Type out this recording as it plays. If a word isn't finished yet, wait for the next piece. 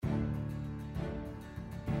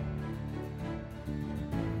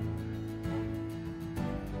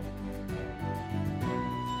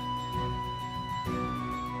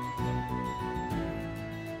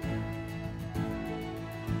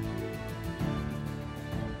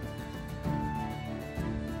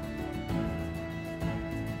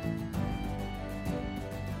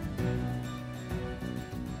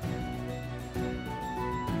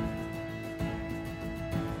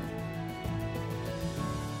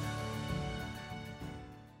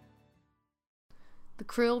The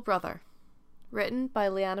Cruel Brother, written by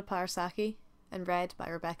Liana Parasaki and read by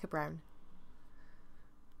Rebecca Brown.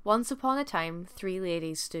 Once upon a time, 3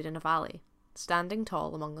 ladies stood in a valley, standing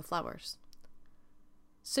tall among the flowers.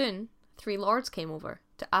 Soon, 3 lords came over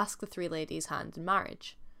to ask the 3 ladies' hand in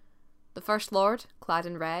marriage. The first lord, clad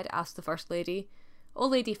in red, asked the first lady, "O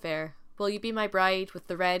lady fair, will you be my bride with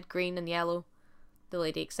the red, green and yellow?" The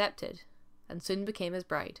lady accepted, and soon became his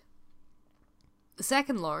bride. The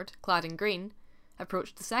second lord, clad in green,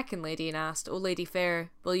 approached the second lady and asked, "O lady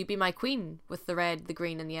fair, will you be my queen with the red, the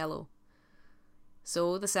green and yellow?"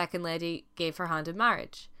 So the second lady gave her hand in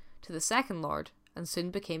marriage to the second lord and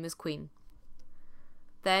soon became his queen.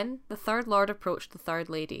 Then the third lord approached the third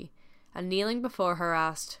lady and kneeling before her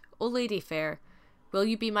asked, "O lady fair, will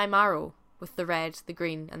you be my marrow with the red, the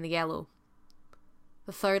green and the yellow?"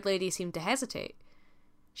 The third lady seemed to hesitate.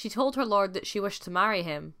 She told her lord that she wished to marry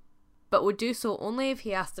him, but would do so only if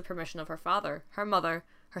he asked the permission of her father, her mother,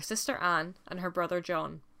 her sister Anne, and her brother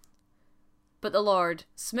John. But the lord,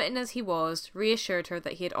 smitten as he was, reassured her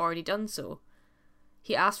that he had already done so.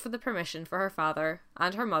 He asked for the permission for her father,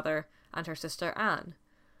 and her mother, and her sister Anne.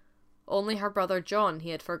 Only her brother John he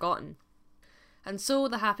had forgotten. And so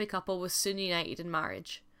the happy couple was soon united in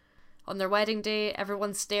marriage. On their wedding day,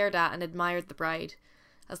 everyone stared at and admired the bride.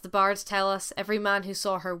 As the bards tell us, every man who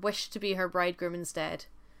saw her wished to be her bridegroom instead.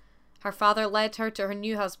 Her father led her to her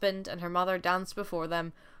new husband, and her mother danced before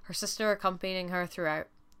them, her sister accompanying her throughout.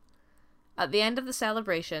 At the end of the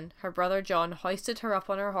celebration, her brother John hoisted her up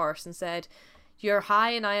on her horse and said, "You are high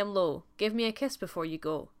and I am low. Give me a kiss before you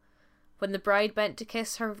go." When the bride bent to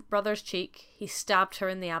kiss her brother's cheek, he stabbed her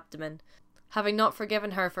in the abdomen, having not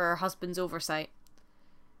forgiven her for her husband's oversight.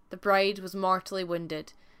 The bride was mortally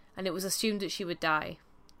wounded, and it was assumed that she would die.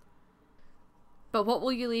 "But what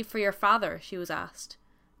will you leave for your father?" she was asked.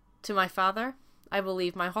 "To my father, I will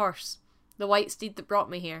leave my horse, the white steed that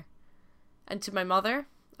brought me here. And to my mother,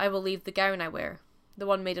 I will leave the gown I wear, the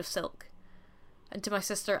one made of silk. And to my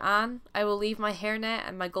sister Anne, I will leave my hairnet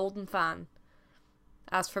and my golden fan.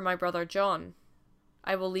 As for my brother John,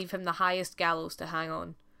 I will leave him the highest gallows to hang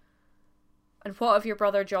on. And what of your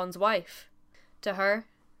brother John's wife? To her,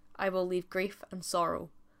 I will leave grief and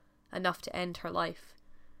sorrow, enough to end her life.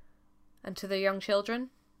 And to their young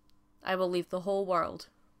children, I will leave the whole world,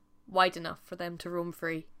 wide enough for them to roam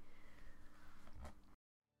free."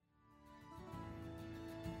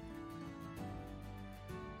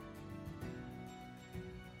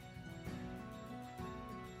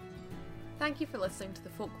 Thank you for listening to the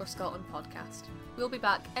Folklore Scotland podcast. We'll be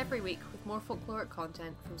back every week with more folkloric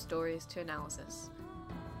content from stories to analysis.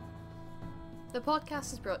 The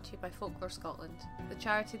podcast is brought to you by Folklore Scotland, the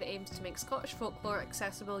charity that aims to make Scottish folklore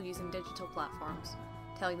accessible using digital platforms,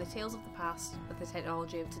 telling the tales of the past with the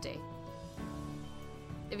technology of today.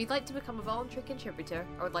 If you'd like to become a voluntary contributor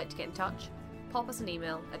or would like to get in touch, pop us an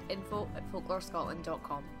email at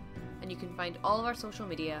info@folklorescotland.com, and you can find all of our social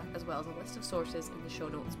media as well as a list of sources in the show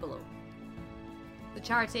notes below. The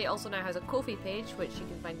charity also now has a Ko-fi page, which you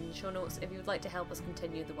can find in the show notes if you would like to help us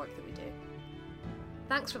continue the work that we do.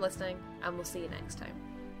 Thanks for listening, and we'll see you next time.